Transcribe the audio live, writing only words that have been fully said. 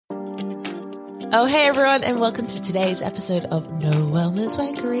Oh, hey everyone, and welcome to today's episode of No Wellness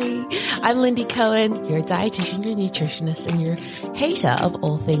Wankery. I'm Lindy Cohen, your dietitian, your nutritionist, and your hater of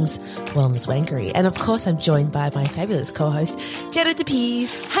all things wellness wankery. And of course, I'm joined by my fabulous co-host, Jenna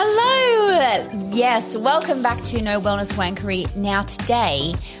DePease. Hello! Yes, welcome back to No Wellness Wankery. Now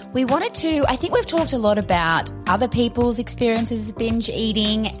today, we wanted to, I think we've talked a lot about other people's experiences of binge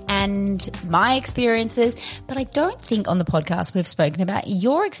eating and my experiences, but I don't think on the podcast we've spoken about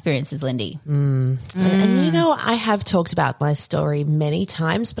your experiences, Lindy. And you know, I have talked about my story many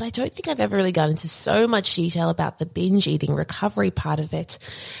times, but I don't think I've ever really gone into so much detail about the binge eating recovery part of it.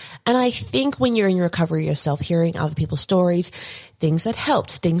 And I think when you're in recovery yourself, hearing other people's stories, things that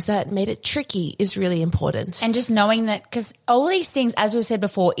helped, things that made it tricky is really important. And just knowing that, because all these things, as we said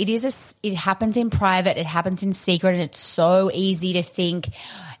before, it happens in private, it happens in secret, and it's so easy to think,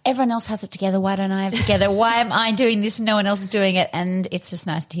 everyone else has it together, why don't I have it together? Why am I doing this and no one else is doing it? And it's just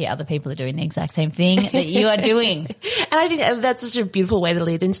nice to hear other people are doing the exact same thing that you are doing. And I think that's such a beautiful way to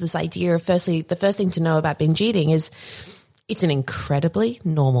lead into this idea of, firstly, the first thing to know about binge eating is it's an incredibly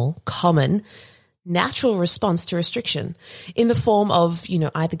normal, common, natural response to restriction in the form of, you know,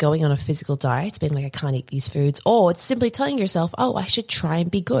 either going on a physical diet, being like, I can't eat these foods, or it's simply telling yourself, oh, I should try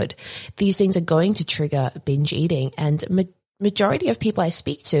and be good. These things are going to trigger binge eating, and majority of people I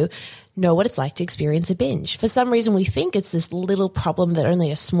speak to know what it's like to experience a binge. For some reason, we think it's this little problem that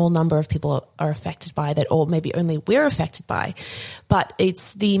only a small number of people are affected by, that, or maybe only we're affected by, but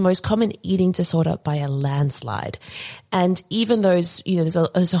it's the most common eating disorder by a landslide. And even those, you know,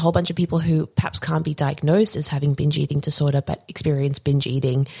 there's a whole bunch of people who perhaps can't be diagnosed as having binge eating disorder, but experience binge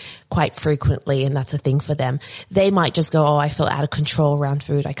eating quite frequently, and that's a thing for them. They might just go, oh, I feel out of control around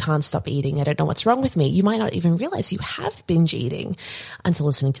food. I can't stop eating. I don't know what's wrong with me. You might not even realize you have binge eating until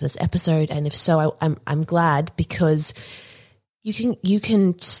listening to this episode. And if so, I'm glad, because you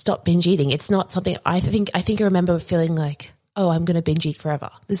can stop binge eating. It's not something I remember feeling like, oh, I'm going to binge eat forever.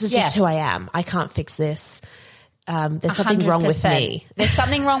 This is just who I am. I can't fix this. There's something 100%. wrong with me. There's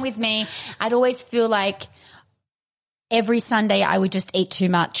something wrong with me. I'd always feel like every Sunday I would just eat too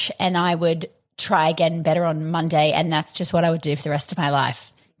much and I would try again better on Monday, and that's just what I would do for the rest of my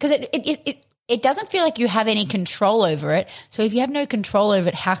life. Because it doesn't feel like you have any control over it. So if you have no control over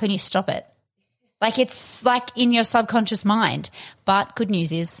it, how can you stop it? Like, it's like in your subconscious mind. But good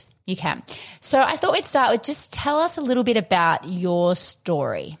news is you can. So I thought we'd start with, just tell us a little bit about your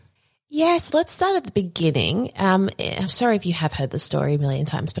story. Yes, let's start at the beginning. I'm sorry if you have heard the story a million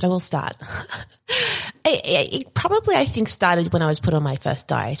times, but I will start. It probably, I think, started when I was put on my first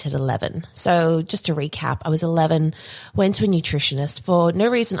diet at 11. So just to recap, I was 11, went to a nutritionist for no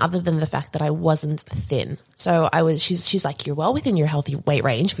reason other than the fact that I wasn't thin. So she's like, you're well within your healthy weight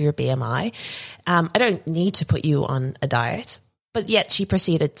range for your BMI. I don't need to put you on a diet. But yet she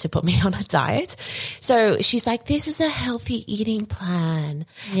proceeded to put me on a diet. So she's like, this is a healthy eating plan.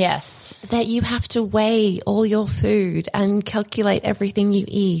 Yes. That you have to weigh all your food and calculate everything you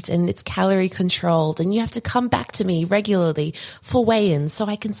eat, and it's calorie controlled, and you have to come back to me regularly for weigh-ins so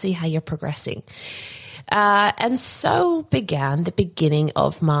I can see how you're progressing. And so began the beginning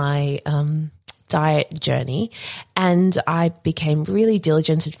of my diet journey, and I became really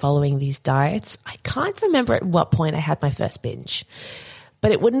diligent at following these diets. I can't remember at what point I had my first binge,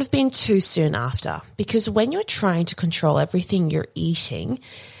 but it wouldn't have been too soon after, because when you're trying to control everything you're eating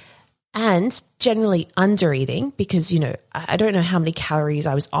and generally under eating, because, you know, I don't know how many calories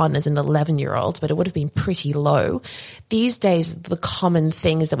I was on as an 11-year-old, but it would have been pretty low. These days, the common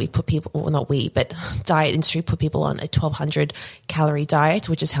thing is that we put people, well, not we, but diet industry put people on a 1,200 calorie diet,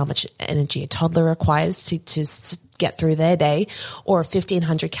 which is how much energy a toddler requires to get through their day, or a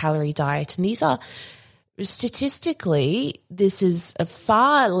 1,500 calorie diet. And these are, statistically, this is a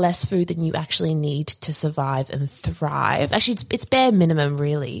far less food than you actually need to survive and thrive. Actually, it's bare minimum,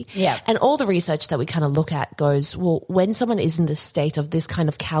 really. Yeah. And all the research that we kind of look at goes, well, when someone is in this state of this kind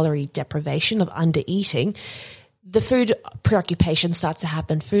of calorie deprivation, of under eating, the food preoccupation starts to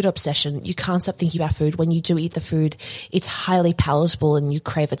happen, food obsession. You can't stop thinking about food. When you do eat the food, it's highly palatable and you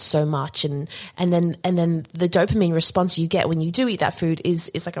crave it so much. And then the dopamine response you get when you do eat that food is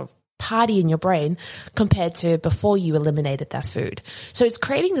like a party in your brain compared to before you eliminated that food. So it's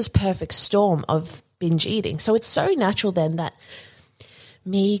creating this perfect storm of binge eating. So it's so natural then that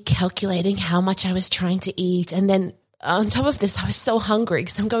me calculating how much I was trying to eat, and then on top of this, I was so hungry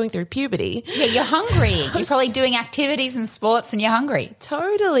because I'm going through puberty. Yeah, you're hungry. You're probably doing activities and sports and you're hungry.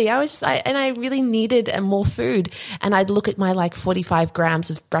 Totally. And I really needed more food. And I'd look at my like 45 grams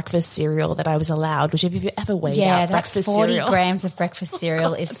of breakfast cereal that I was allowed, which if you've ever weighed out breakfast cereal. 40 grams of breakfast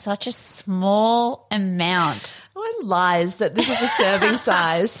cereal is such a small amount. What lies that this is a serving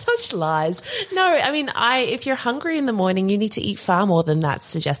size. Such lies. No, I mean, if you're hungry in the morning, you need to eat far more than that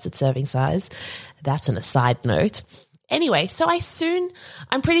suggested serving size. That's an aside note. Anyway, so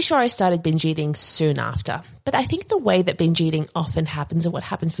I'm pretty sure I started binge eating soon after. But I think the way that binge eating often happens, and what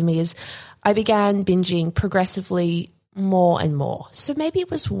happened for me, is I began binging progressively more and more. So maybe it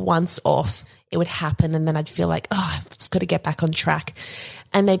was once off, it would happen, and then I'd feel like, I've just got to get back on track.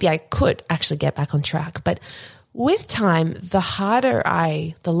 And maybe I could actually get back on track. But with time,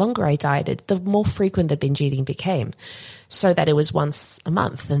 the longer I dieted, the more frequent the binge eating became. So that it was once a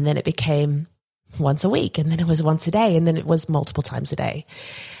month, and then it became once a week, and then it was once a day, and then it was multiple times a day.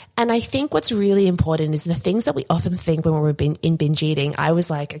 And I think what's really important is the things that we often think when we're in binge eating. I was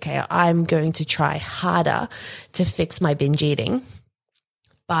like, okay, I'm going to try harder to fix my binge eating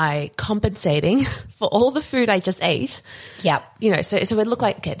by compensating for all the food I just ate. Yep. So it would look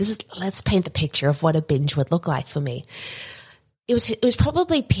like, okay, let's paint the picture of what a binge would look like for me. It was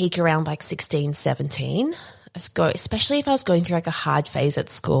probably peak around like 16, 17. Especially if I was going through like a hard phase at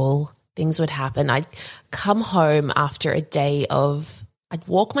school, things would happen. I'd come home after a day I'd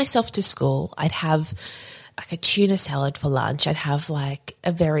walk myself to school. I'd have like a tuna salad for lunch. I'd have like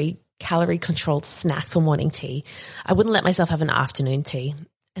a very calorie controlled snack for morning tea. I wouldn't let myself have an afternoon tea.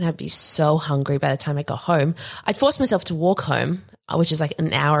 And I'd be so hungry by the time I got home. I'd force myself to walk home, which is like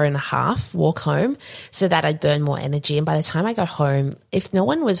an hour and a half walk home, so that I'd burn more energy. And by the time I got home, if no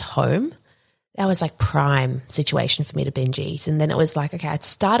one was home, that was like prime situation for me to binge eat. And then it was like, okay, I'd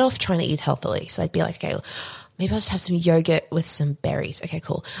start off trying to eat healthily. So I'd be like, okay, maybe I'll just have some yogurt with some berries. Okay,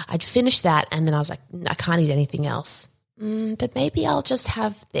 cool. I'd finish that. And then I was like, I can't eat anything else. But maybe I'll just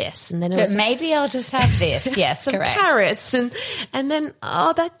have this. And then I'll just have this. Yes, some correct. Carrots. And then,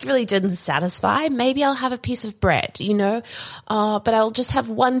 that really didn't satisfy. Maybe I'll have a piece of bread, but I'll just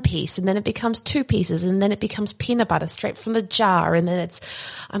have one piece, and then it becomes two pieces, and then it becomes peanut butter straight from the jar. And then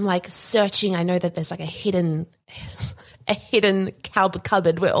I'm like searching. I know that there's like a hidden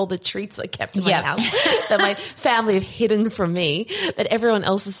cupboard where all the treats are kept in my house that my family have hidden from me, that everyone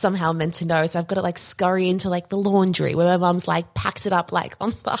else is somehow meant to know. So I've got to like scurry into like the laundry where my mum's like packed it up like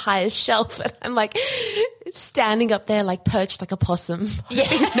on the highest shelf, and I'm like standing up there like perched like a possum,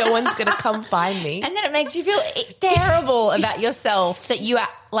 hoping no one's going to come find me. And then it makes you feel terrible about yourself that you are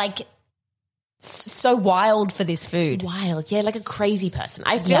like so wild for this food. Wild, yeah, like a crazy person.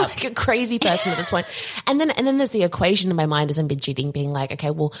 I feel like a crazy person at this point. And then there's the equation in my mind as I'm binge eating, being like, okay,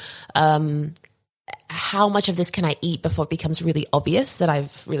 well, how much of this can I eat before it becomes really obvious that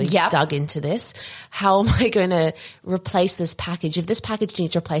I've really dug into this? How am I going to replace this package? If this package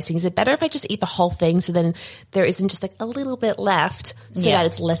needs replacing, is it better if I just eat the whole thing so then there isn't just like a little bit left so that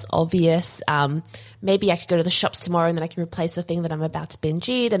it's less obvious? Maybe I could go to the shops tomorrow and then I can replace the thing that I'm about to binge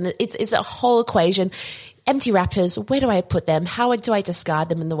eat. And it's a whole equation. Empty wrappers, where do I put them? How do I discard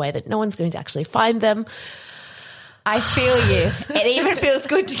them in the way that no one's going to actually find them? I feel you. It even feels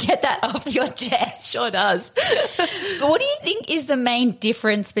good to get that off your chest. Sure does. But what do you think is the main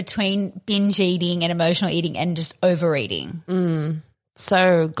difference between binge eating and emotional eating and just overeating?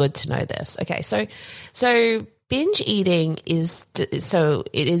 So good to know this. Okay, so binge eating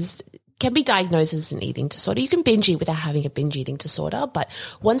can be diagnosed as an eating disorder. You can binge eat without having a binge eating disorder, but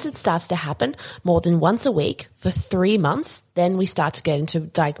once it starts to happen more than once a week for 3 months, then we start to get into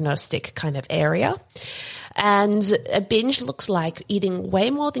diagnostic kind of area. And a binge looks like eating way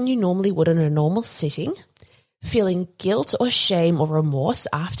more than you normally would in a normal sitting, feeling guilt or shame or remorse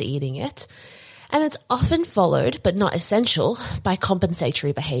after eating it. And it's often followed, but not essential, by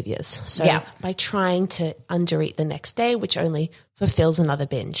compensatory behaviors. So by trying to undereat the next day, which only fulfills another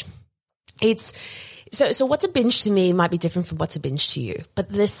binge. So what's a binge to me might be different from what's a binge to you, but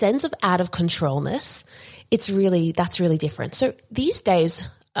the sense of out of controlness, that's really different. So these days,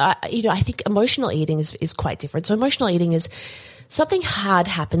 I think emotional eating is quite different. So emotional eating is something hard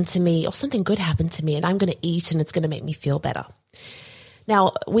happened to me or something good happened to me and I'm going to eat and it's going to make me feel better.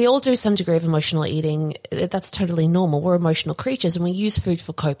 Now, we all do some degree of emotional eating. That's totally normal. We're emotional creatures and we use food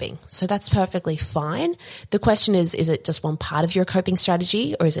for coping. So that's perfectly fine. The question is it just one part of your coping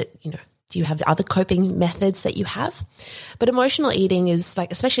strategy or is it, do you have other coping methods that you have? But emotional eating is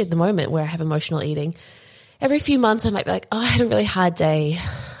like, especially at the moment where I have emotional eating, every few months I might be like, I had a really hard day.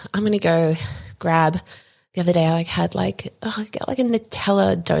 I'm going to go grab the other day I had I got like a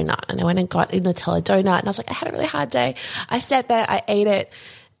Nutella donut, and I went and got a Nutella donut, and I was like, I had a really hard day. I sat there, I ate it,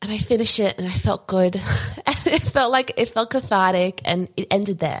 and I finished it, and I felt good. And it felt cathartic, and it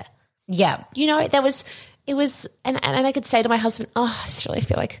ended there. Yeah. It was, and I could say to my husband, I just really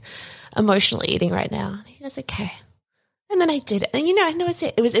feel like emotional eating right now. And he goes, okay. And then I did it. And I know it's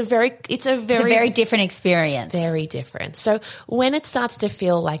it. It's a very different experience. Very different. So when it starts to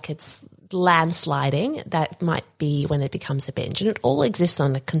feel like it's landsliding, that might be when it becomes a binge. And it all exists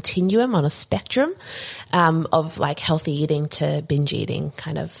on a continuum, on a spectrum of like healthy eating to binge eating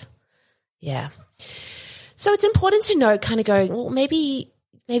kind of. Yeah. So it's important to know, kind of going, well, maybe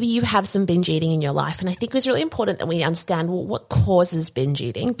you have some binge eating in your life. And I think it was really important that we understand, well, what causes binge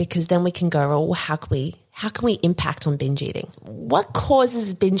eating, because then we can go, well, how can we impact on binge eating? What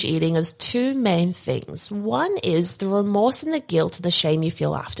causes binge eating is two main things. One is the remorse and the guilt, the shame you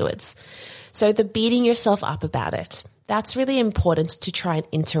feel afterwards. So the beating yourself up about it. That's really important to try and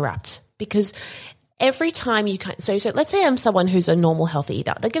interrupt, because every time you can, so let's say I'm someone who's a normal healthy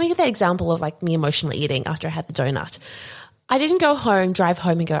eater. Like, let me give that example of like me emotionally eating after I had the donut. I didn't drive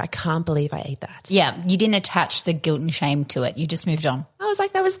home and go, I can't believe I ate that. Yeah, you didn't attach the guilt and shame to it. You just moved on. I was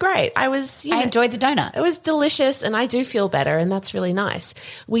like, that was great. I enjoyed the donut. It was delicious, and I do feel better, and that's really nice.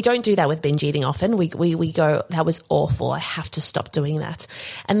 We don't do that with binge eating often. We go, that was awful. I have to stop doing that.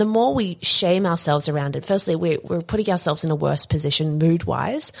 And the more we shame ourselves around it, firstly, we're putting ourselves in a worse position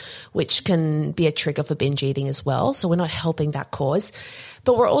mood-wise, which can be a trigger for binge eating as well. So we're not helping that cause.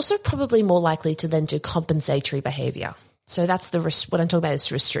 But we're also probably more likely to then do compensatory behavior. So that's what I'm talking about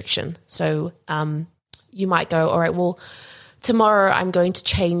is restriction. So you might go, all right, well, tomorrow I'm going to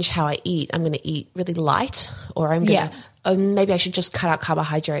change how I eat. I'm going to eat really light, or maybe I should just cut out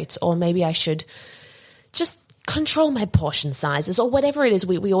carbohydrates, or maybe I should just control my portion sizes, or whatever it is.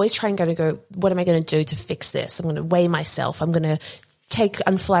 We always try and go, what am I going to do to fix this? I'm going to weigh myself. I'm going to take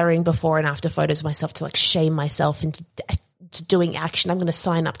unflattering before and after photos of myself to like shame myself into to doing action. I'm going to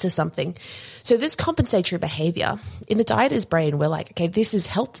sign up to something. So this compensatory behavior in the dieter's brain, we're like, okay, this is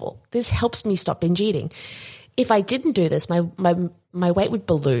helpful. This helps me stop binge eating. If I didn't do this, my weight would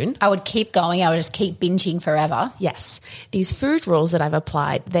balloon. I would keep going. I would just keep binging forever. Yes. These food rules that I've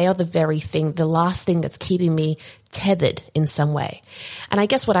applied, they are the last thing that's keeping me tethered in some way. And I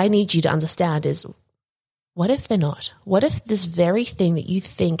guess what I need you to understand is, what if they're not? What if this very thing that you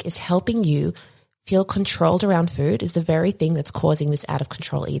think is helping you feel controlled around food is the very thing that's causing this out of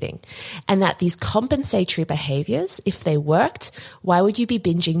control eating? And that these compensatory behaviors, if they worked, why would you be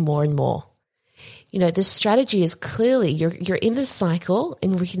binging more and more? This strategy is clearly you're in this cycle,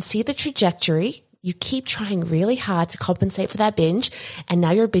 and we can see the trajectory. You keep trying really hard to compensate for that binge, and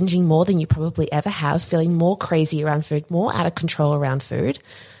now you're binging more than you probably ever have, feeling more crazy around food, more out of control around food.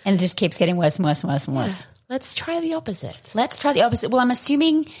 And it just keeps getting worse and worse and worse and worse. Let's try the opposite. Well, I'm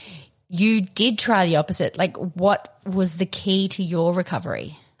assuming you did try the opposite. Like, what was the key to your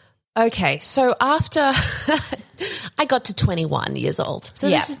recovery? Okay, so after I got to 21 years old, so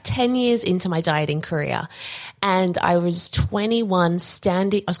this is 10 years into my dieting career, and I was 21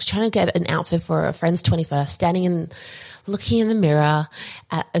 I was trying to get an outfit for a friend's 21st, looking in the mirror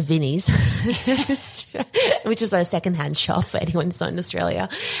at a Vinnie's, which is a secondhand shop for anyone who's not in Australia,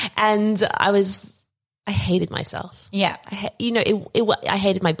 and I hated myself. Yeah. I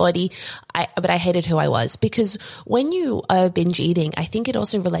hated my body, but I hated who I was, because when you are binge eating, I think it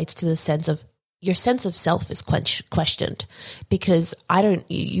also relates to the sense of your sense of self is questioned, because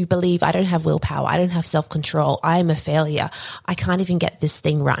you believe I don't have willpower. I don't have self-control. I'm a failure. I can't even get this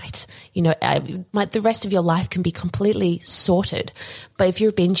thing right. The rest of your life can be completely sorted. But if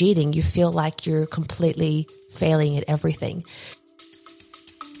you're binge eating, you feel like you're completely failing at everything.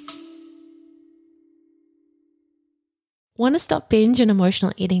 Want to stop binge and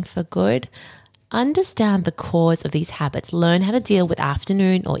emotional eating for good? Understand the cause of these habits, learn how to deal with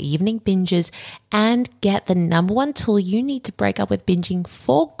afternoon or evening binges, and get the number one tool you need to break up with binging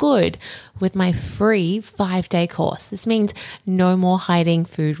for good with my free 5-day course. This means no more hiding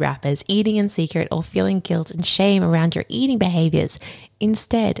food wrappers, eating in secret, or feeling guilt and shame around your eating behaviors.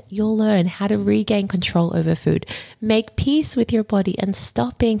 Instead, you'll learn how to regain control over food, make peace with your body, and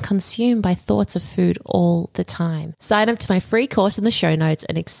stop being consumed by thoughts of food all the time. Sign up to my free course in the show notes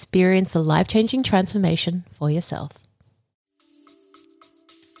and experience the life-changing transformation for yourself.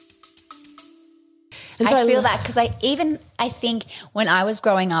 And so I feel that, because I think when I was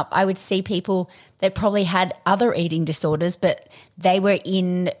growing up, I would see people that probably had other eating disorders, but they were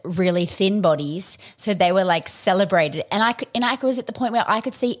in really thin bodies, so they were like celebrated. And I was at the point where I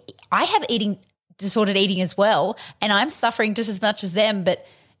could see I have disordered eating as well, and I'm suffering just as much as them, but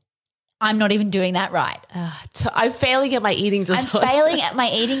I'm not even doing that right. I'm failing at my eating disorder. I'm failing at my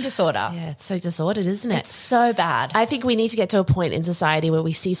eating disorder. Yeah, it's so disordered, isn't it? It's so bad. I think we need to get to a point in society where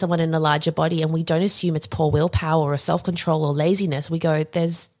we see someone in a larger body and we don't assume it's poor willpower or self-control or laziness. We go,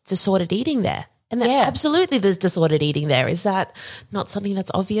 there's disordered eating there. And absolutely there's disordered eating there. Is that not something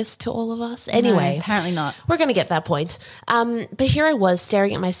that's obvious to all of us? Anyway. No, apparently not. We're going to get that point. But here I was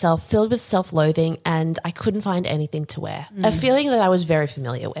staring at myself, filled with self-loathing, and I couldn't find anything to wear. A feeling that I was very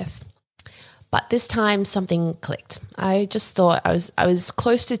familiar with. But this time something clicked. I just thought I was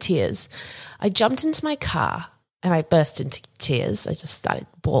close to tears. I jumped into my car and I burst into tears. I just started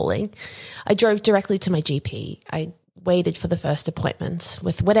bawling. I drove directly to my GP. I waited for the first appointment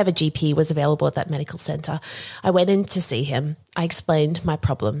with whatever GP was available at that medical centre. I went in to see him. I explained my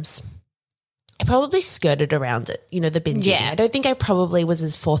problems. I probably skirted around it, the binge eating. I don't think I probably was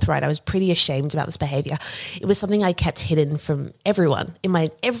as forthright. I was pretty ashamed about this behavior. It was something I kept hidden from everyone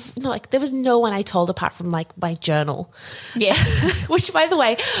there was no one I told apart from my journal. Yeah. Which, by the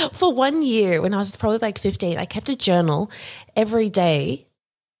way, for 1 year when I was probably 15, I kept a journal every day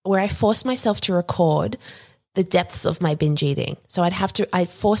where I forced myself to record the depths of my binge eating. So I'd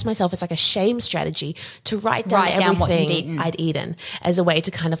force myself as a shame strategy to write down everything I'd eaten as a way to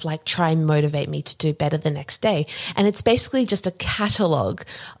kind of try and motivate me to do better the next day. And it's basically just a catalogue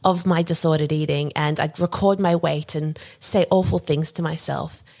of my disordered eating, and I'd record my weight and say awful things to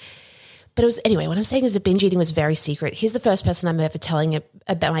myself. But anyway, what I'm saying is the binge eating was very secret. He's the first person I'm ever telling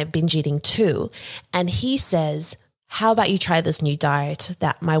about my binge eating to. And he says, how about you try this new diet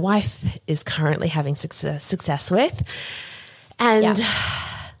that my wife is currently having success with? And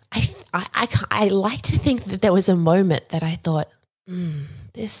I like to think that there was a moment that I thought,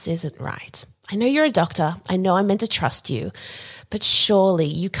 this isn't right. I know you're a doctor. I know I'm meant to trust you, but surely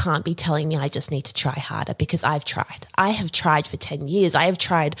you can't be telling me I just need to try harder, because I've tried. I have tried for 10 years. I have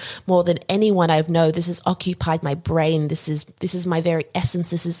tried more than anyone I know. This has occupied my brain. This is my very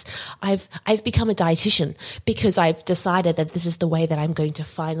essence. I've become a dietitian because I've decided that this is the way that I'm going to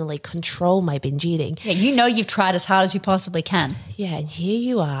finally control my binge eating. Yeah, you've tried as hard as you possibly can. Yeah, and here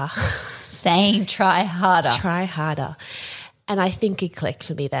you are saying try harder. Try harder. And I think it clicked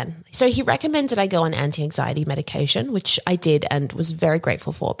for me then. So he recommended I go on anti-anxiety medication, which I did and was very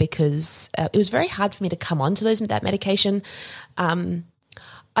grateful for, because it was very hard for me to come onto that medication.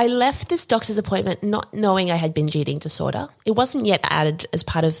 I left this doctor's appointment not knowing I had binge eating disorder. It wasn't yet added as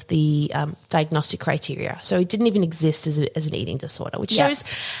part of the diagnostic criteria. So it didn't even exist as an eating disorder, which shows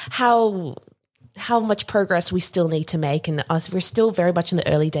how much progress we still need to make. And we're still very much in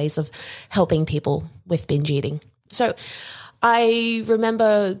the early days of helping people with binge eating. So I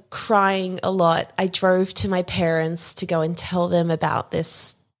remember crying a lot. I drove to my parents to go and tell them about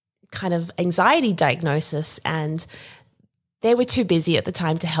this kind of anxiety diagnosis, and they were too busy at the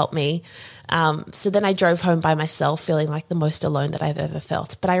time to help me. So then I drove home by myself, feeling like the most alone that I've ever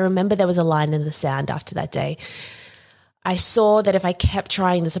felt. But I remember there was a line in the sand after that day. I saw that if I kept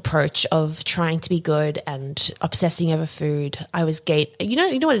trying this approach of trying to be good and obsessing over food, I was you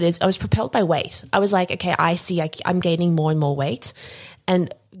know what it is? I was propelled by weight. I was like, okay, I see I'm gaining more and more weight,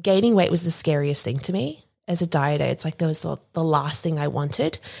 and gaining weight was the scariest thing to me as a dieter. It's like that was the last thing I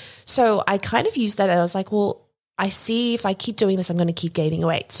wanted. So I kind of used that. I was like, well, I see if I keep doing this, I'm going to keep gaining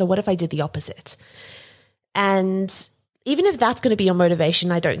weight. So what if I did the opposite? And even if that's going to be your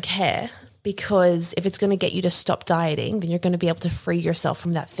motivation, I don't care. Because if it's going to get you to stop dieting, then you're going to be able to free yourself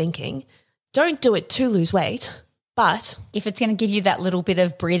from that thinking. Don't do it to lose weight, but if it's going to give you that little bit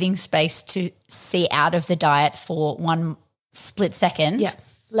of breathing space to see out of the diet for one split second. Yeah.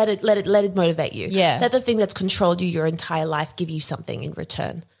 Let it motivate you. Yeah. Let the thing that's controlled you your entire life give you something in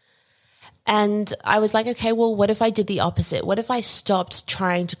return. And I was like, okay, well, what if I did the opposite? What if I stopped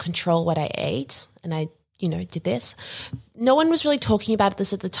trying to control what I ate and I did this? No one was really talking about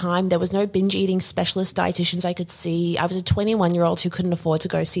this at the time. There was no binge eating specialist dietitians I could see. I was a 21-year-old who couldn't afford to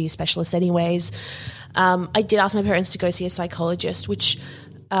go see a specialist anyways. I did ask my parents to go see a psychologist, which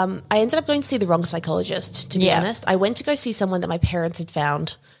I ended up going to see the wrong psychologist, to be honest. I went to go see someone that my parents had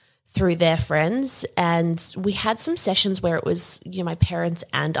found through their friends, and we had some sessions where it was my parents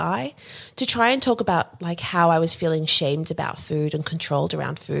and I to try and talk about how I was feeling shamed about food and controlled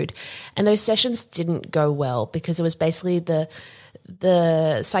around food. And those sessions didn't go well because it was basically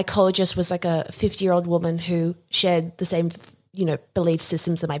the psychologist was like a 50-year-old woman who shared the same belief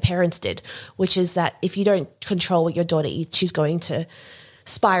systems that my parents did, which is that if you don't control what your daughter eats, she's going to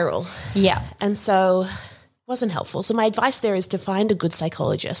spiral. Yeah. And so wasn't helpful. So my advice there is to find a good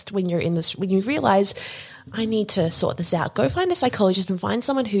psychologist when you're in this, when you realize I need to sort this out. Go find a psychologist and find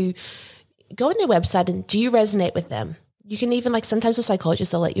someone who, go on their website and do you resonate with them? You can even like sometimes with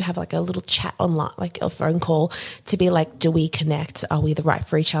psychologists, they'll let you have like a little chat online, like a phone call to be like, do we connect? Are we the right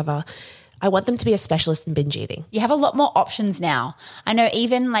for each other? I want them to be a specialist in binge eating. You have a lot more options now. I know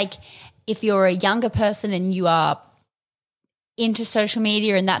even like if you're a younger person and you are into social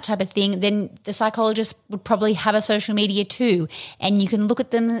media and that type of thing, then the psychologist would probably have a social media too. And you can look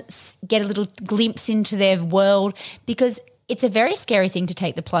at them, get a little glimpse into their world, because it's a very scary thing to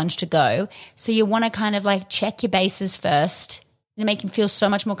take the plunge to go. So you want to kind of like check your bases first and make them feel so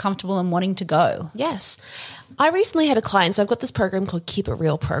much more comfortable and wanting to go. Yes. I recently had a client, so I've got this program called Keep It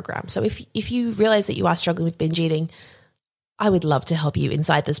Real program. So if you realize that you are struggling with binge eating, I would love to help you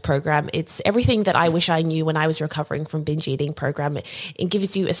inside this program. It's everything that I wish I knew when I was recovering from binge eating program. It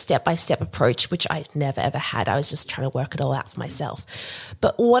gives you a step-by-step approach, which I never, ever had. I was just trying to work it all out for myself.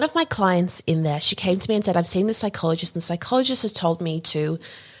 But one of my clients in there, she came to me and said, I'm seeing the psychologist, and the psychologist has told me to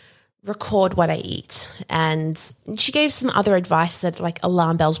record what I eat. And she gave some other advice that like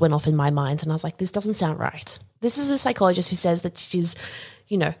alarm bells went off in my mind. And I was like, this doesn't sound right. This is a psychologist who says that she's,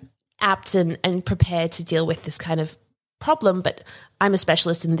 apt and prepared to deal with this kind of problem, but I'm a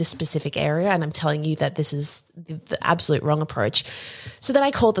specialist in this specific area and I'm telling you that this is the absolute wrong approach. So then I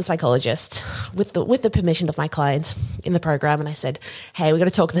called the psychologist with the permission of my client in the program, and I said, hey, we got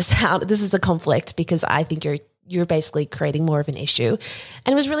to talk this out. This is the conflict because I think you're basically creating more of an issue.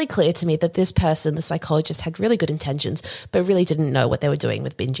 And it was really clear to me that this person, the psychologist, had really good intentions, but really didn't know what they were doing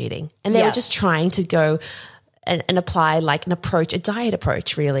with binge eating. And they were just trying to go and apply like an approach, a diet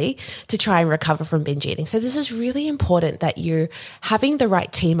approach really, to try and recover from binge eating. So this is really important that you're having the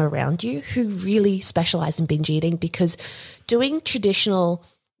right team around you who really specialize in binge eating, because doing traditional,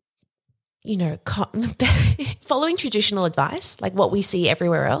 following traditional advice, like what we see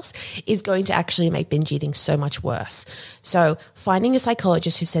everywhere else, is going to actually make binge eating so much worse. So finding a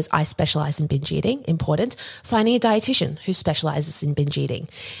psychologist who says, I specialize in binge eating, important. Finding a dietitian who specializes in binge eating.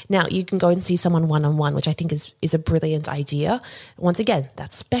 Now, you can go and see someone one-on-one, which I think is a brilliant idea. Once again,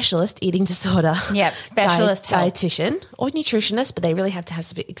 that's specialist eating disorder. Yeah, specialist dietitian or nutritionist, but they really have to have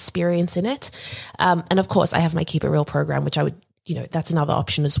some experience in it. And of course, I have my Keep It Real program, which I would, that's another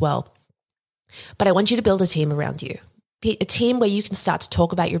option as well. But I want you to build a team around you, a team where you can start to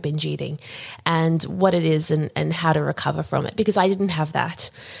talk about your binge eating and what it is and how to recover from it, because I didn't have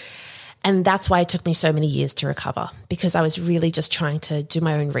that. And that's why it took me so many years to recover, because I was really just trying to do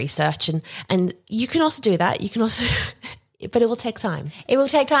my own research. And you can also do that. You can also, but it will take time. It will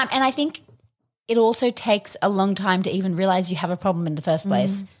take time. And I think it also takes a long time to even realize you have a problem in the first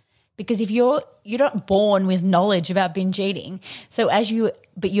place. Because if you're not born with knowledge about binge eating,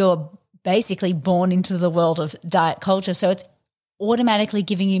 but you're basically born into the world of diet culture. So it's automatically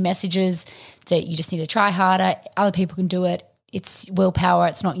giving you messages that you just need to try harder. Other people can do it. It's willpower.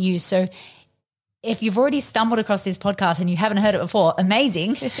 It's not you. So if you've already stumbled across this podcast and you haven't heard it before,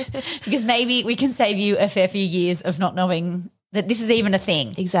 amazing, because maybe we can save you a fair few years of not knowing that this is even a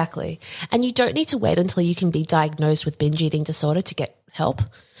thing. Exactly. And you don't need to wait until you can be diagnosed with binge eating disorder to get help.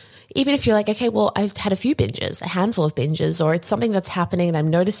 Even if you're like, okay, well, I've had a few binges, a handful of binges, or it's something that's happening and I'm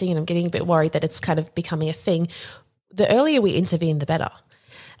noticing and I'm getting a bit worried that it's kind of becoming a thing, the earlier we intervene, the better.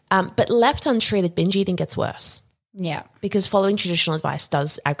 But left untreated, binge eating gets worse. Yeah. Because following traditional advice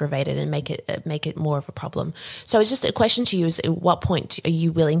does aggravate it and make it more of a problem. So it's just a question to you is, at what point are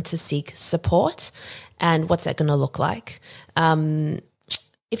you willing to seek support, and what's that going to look like?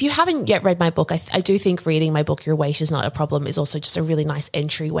 If you haven't yet read my book, I do think reading my book, Your Weight Is Not a Problem, is also just a really nice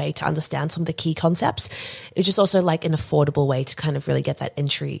entryway to understand some of the key concepts. It's just also like an affordable way to kind of really get that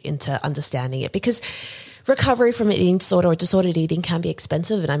entry into understanding it, because recovery from an eating disorder or disordered eating can be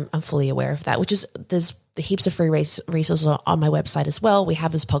expensive, and I'm fully aware of that, which is there's the heaps of free resources on my website as well. We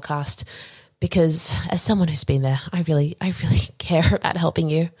have this podcast because as someone who's been there, I really care about helping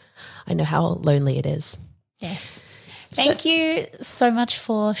you. I know how lonely it is. Yes. Thank you so much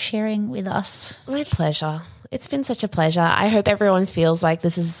for sharing with us. My pleasure. It's been such a pleasure. I hope everyone feels like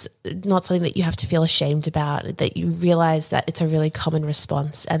this is not something that you have to feel ashamed about, that you realize that it's a really common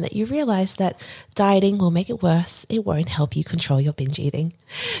response, and that you realize that dieting will make it worse. It won't help you control your binge eating.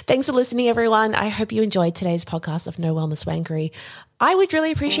 Thanks for listening, everyone. I hope you enjoyed today's podcast of No Wellness Wankery. I would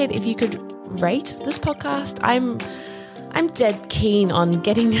really appreciate it if you could rate this podcast. I'm dead keen on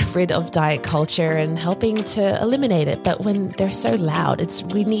getting rid of diet culture and helping to eliminate it. But when they're so loud,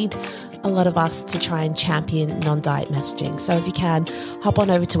 we need a lot of us to try and champion non-diet messaging. So if you can, hop on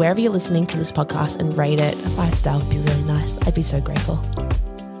over to wherever you're listening to this podcast and rate it. A 5-star would be really nice. I'd be so grateful.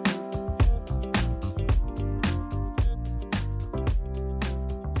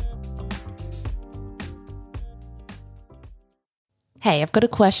 Hey, I've got a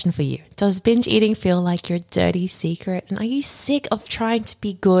question for you. Does binge eating feel like your dirty secret? And are you sick of trying to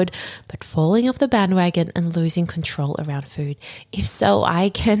be good, but falling off the bandwagon and losing control around food? If so, I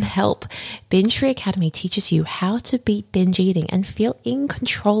can help. Binge Free Academy teaches you how to beat binge eating and feel in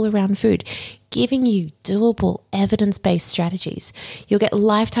control around food, giving you doable, evidence-based strategies. You'll get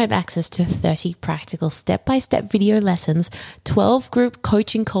lifetime access to 30 practical step-by-step video lessons, 12 group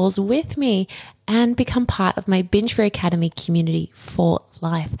coaching calls with me, and become part of my Binge Free Academy community for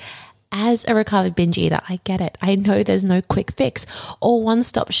life. As a recovered binge eater, I get it. I know there's no quick fix or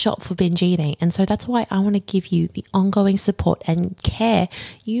one-stop shop for binge eating. And so that's why I want to give you the ongoing support and care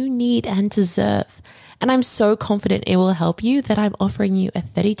you need and deserve. And I'm so confident it will help you that I'm offering you a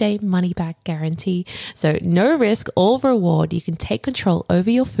 30-day money-back guarantee. So no risk or reward. You can take control over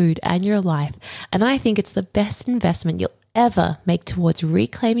your food and your life. And I think it's the best investment you'll ever make towards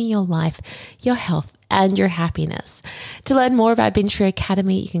reclaiming your life, your health, and your happiness. To learn more about Binge Free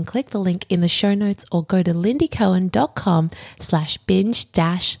Academy, you can click the link in the show notes or go to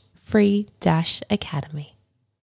lindycohen.com/binge-free-academy.